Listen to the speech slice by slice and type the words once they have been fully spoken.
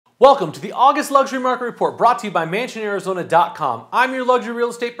Welcome to the August Luxury Market Report brought to you by MansionArizona.com. I'm your luxury real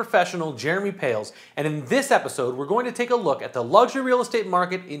estate professional, Jeremy Poehls, and in this episode, we're going to take a look at the luxury real estate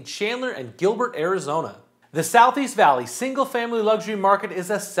market in Chandler and Gilbert, Arizona. The Southeast Valley single-family luxury market is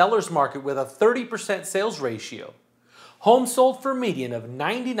a seller's market with a 30% sales ratio. Homes sold for a median of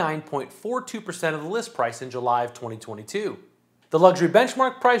 99.42% of the list price in July of 2022. The luxury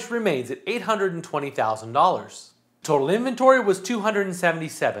benchmark price remains at $820,000. Total inventory was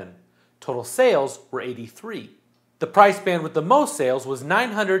 277. Total sales were 83. The price band with the most sales was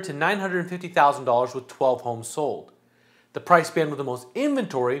 $900,000 to $950,000 with 12 homes sold. The price band with the most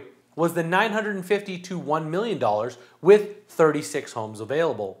inventory was the $950,000 to $1 million with 36 homes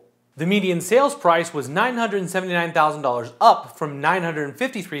available. The median sales price was $979,000, up from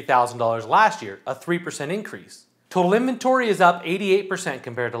 $953,000 last year, a 3% increase. Total inventory is up 88%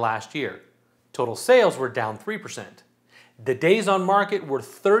 compared to last year. Total sales were down 3%. The days on market were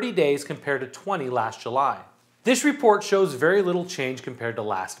 30 days compared to 20 last July. This report shows very little change compared to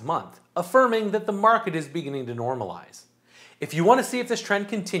last month, affirming that the market is beginning to normalize. If you want to see if this trend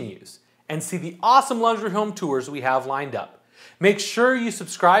continues and see the awesome luxury home tours we have lined up, make sure you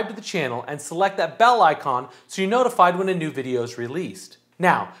subscribe to the channel and select that bell icon so you're notified when a new video is released.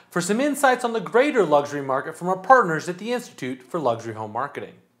 Now, for some insights on the greater luxury market from our partners at the Institute for Luxury Home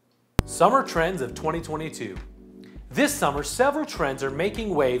Marketing. Summer trends of 2022. This summer, several trends are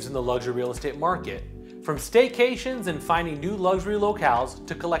making waves in the luxury real estate market. From staycations and finding new luxury locales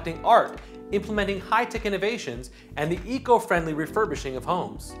to collecting art, implementing high-tech innovations, and the eco-friendly refurbishing of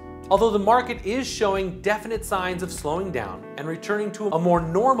homes. Although the market is showing definite signs of slowing down and returning to a more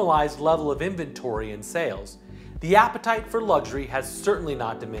normalized level of inventory and sales, the appetite for luxury has certainly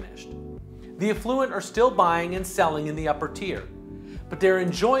not diminished. The affluent are still buying and selling in the upper tier, but they're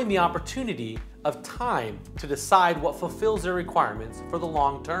enjoying the opportunity of time to decide what fulfills their requirements for the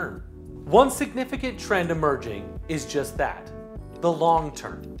long term. One significant trend emerging is just that, the long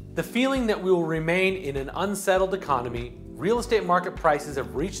term. The feeling that we will remain in an unsettled economy, real estate market prices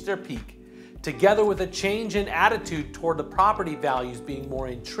have reached their peak, together with a change in attitude toward the property values being more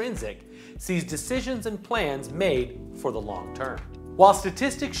intrinsic, sees decisions and plans made for the long term. While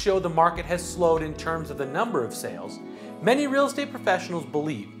statistics show the market has slowed in terms of the number of sales, many real estate professionals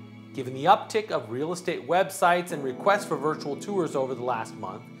believe, given the uptick of real estate websites and requests for virtual tours over the last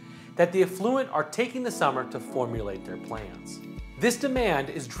month, that the affluent are taking the summer to formulate their plans. This demand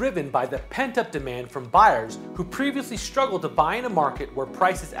is driven by the pent-up demand from buyers who previously struggled to buy in a market where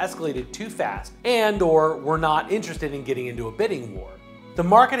prices escalated too fast and/or were not interested in getting into a bidding war. The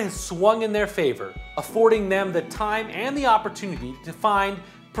market has swung in their favor, affording them the time and the opportunity to find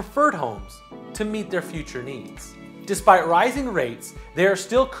preferred homes to meet their future needs. Despite rising rates, they are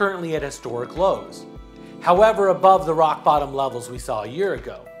still currently at historic lows, however above the rock bottom levels we saw a year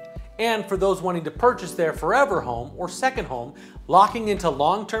ago. And for those wanting to purchase their forever home or second home, locking into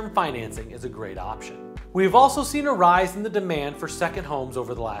long-term financing is a great option. We've also seen a rise in the demand for second homes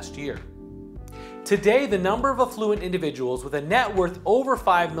over the last year. Today, the number of affluent individuals with a net worth over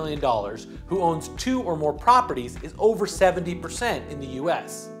 $5 million who owns 2 or more properties is over 70% in the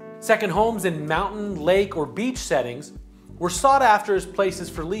US. Second homes in mountain, lake, or beach settings were sought after as places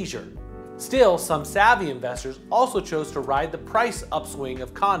for leisure. Still, some savvy investors also chose to ride the price upswing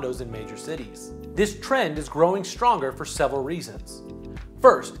of condos in major cities. This trend is growing stronger for several reasons.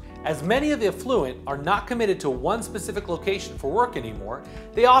 First, as many of the affluent are not committed to one specific location for work anymore,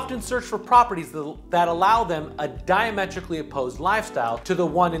 they often search for properties that allow them a diametrically opposed lifestyle to the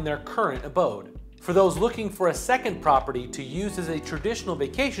one in their current abode. For those looking for a second property to use as a traditional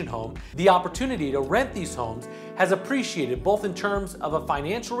vacation home, the opportunity to rent these homes has appreciated both in terms of a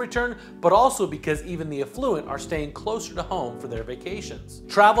financial return, but also because even the affluent are staying closer to home for their vacations.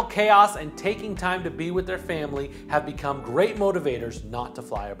 Travel chaos and taking time to be with their family have become great motivators not to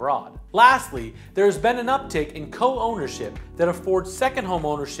fly abroad. Lastly, there has been an uptick in co-ownership that affords second home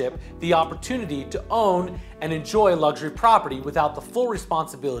ownership the opportunity to own and enjoy luxury property without the full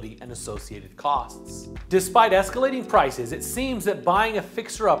responsibility and associated costs. Despite escalating prices, it seems that buying a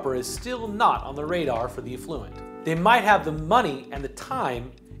fixer-upper is still not on the radar for the affluent. They might have the money and the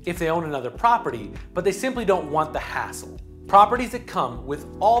time if they own another property, but they simply don't want the hassle. Properties that come with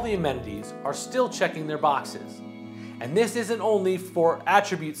all the amenities are still checking their boxes. And this isn't only for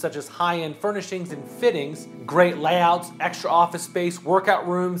attributes such as high-end furnishings and fittings, great layouts, extra office space, workout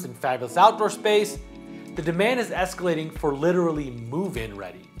rooms, and fabulous outdoor space. The demand is escalating for literally move-in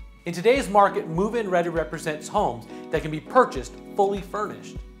ready. In today's market, move-in ready represents homes that can be purchased fully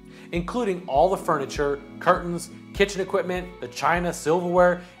furnished, including all the furniture, curtains, kitchen equipment, the china,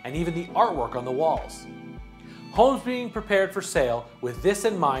 silverware, and even the artwork on the walls. Homes being prepared for sale with this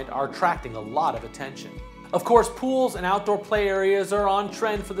in mind are attracting a lot of attention. Of course, pools and outdoor play areas are on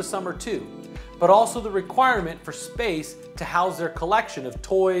trend for the summer too, but also the requirement for space to house their collection of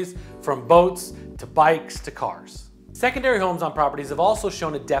toys, from boats to bikes to cars. Secondary homes on properties have also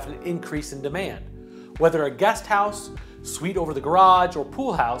shown a definite increase in demand. Whether a guest house, suite over the garage, or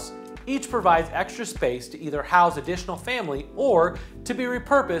pool house, each provides extra space to either house additional family or to be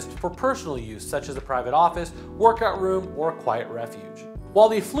repurposed for personal use, such as a private office, workout room, or a quiet refuge. While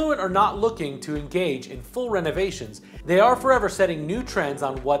the affluent are not looking to engage in full renovations, they are forever setting new trends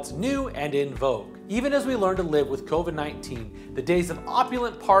on what's new and in vogue. Even as we learn to live with COVID-19, the days of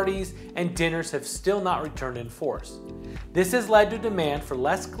opulent parties and dinners have still not returned in force. This has led to demand for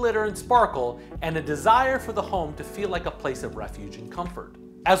less glitter and sparkle and a desire for the home to feel like a place of refuge and comfort.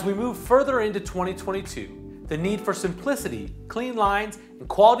 As we move further into 2022, the need for simplicity, clean lines, and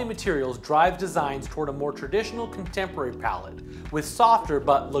quality materials drives designs toward a more traditional contemporary palette with softer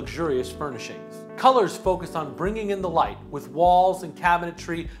but luxurious furnishings. Colors focus on bringing in the light, with walls and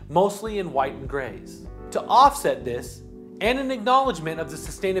cabinetry mostly in white and grays. To offset this, and in acknowledgement of the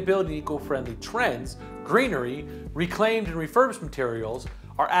sustainability and eco-friendly trends, greenery, reclaimed and refurbished materials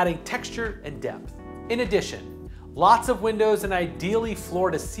are adding texture and depth. In addition, lots of windows, and ideally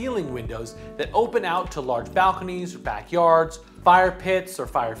floor-to-ceiling windows that open out to large balconies or backyards, fire pits or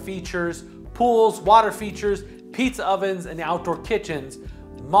fire features, pools, water features, pizza ovens, and outdoor kitchens,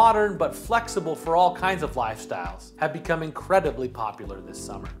 modern but flexible for all kinds of lifestyles, have become incredibly popular this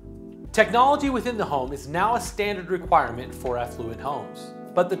summer. Technology within the home is now a standard requirement for affluent homes.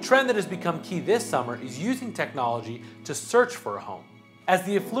 But the trend that has become key this summer is using technology to search for a home. As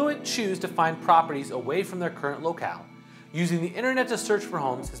the affluent choose to find properties away from their current locale, using the internet to search for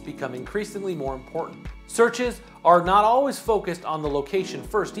homes has become increasingly more important. Searches are not always focused on the location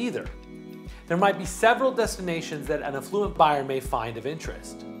first either. There might be several destinations that an affluent buyer may find of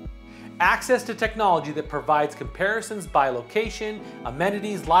interest. Access to technology that provides comparisons by location,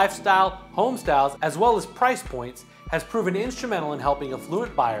 amenities, lifestyle, home styles, as well as price points has proven instrumental in helping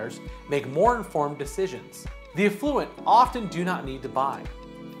affluent buyers make more informed decisions. The affluent often do not need to buy.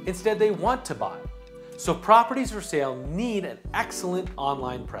 Instead, they want to buy. So properties for sale need an excellent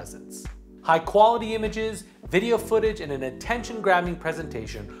online presence. High-quality images, video footage, and an attention-grabbing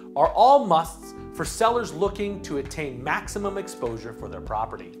presentation are all musts for sellers looking to attain maximum exposure for their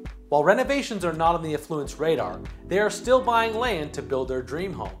property. While renovations are not on the affluent's radar, they are still buying land to build their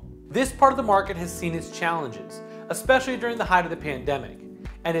dream home. This part of the market has seen its challenges, especially during the height of the pandemic,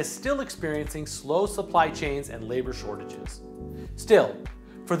 and is still experiencing slow supply chains and labor shortages. Still,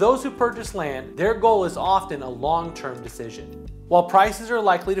 for those who purchase land, their goal is often a long-term decision. While prices are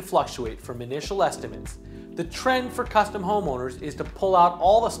likely to fluctuate from initial estimates, the trend for custom homeowners is to pull out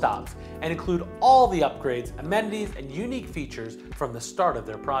all the stops and include all the upgrades, amenities, and unique features from the start of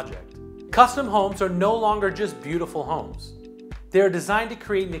their project. Custom homes are no longer just beautiful homes. They are designed to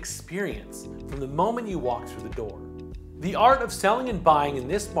create an experience from the moment you walk through the door. The art of selling and buying in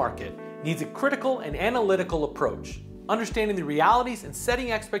this market needs a critical and analytical approach. Understanding the realities and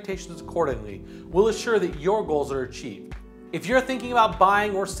setting expectations accordingly will assure that your goals are achieved. If you're thinking about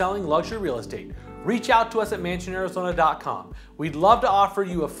buying or selling luxury real estate, reach out to us at mansionarizona.com. We'd love to offer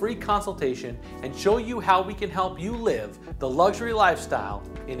you a free consultation and show you how we can help you live the luxury lifestyle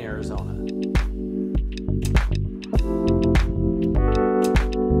in Arizona.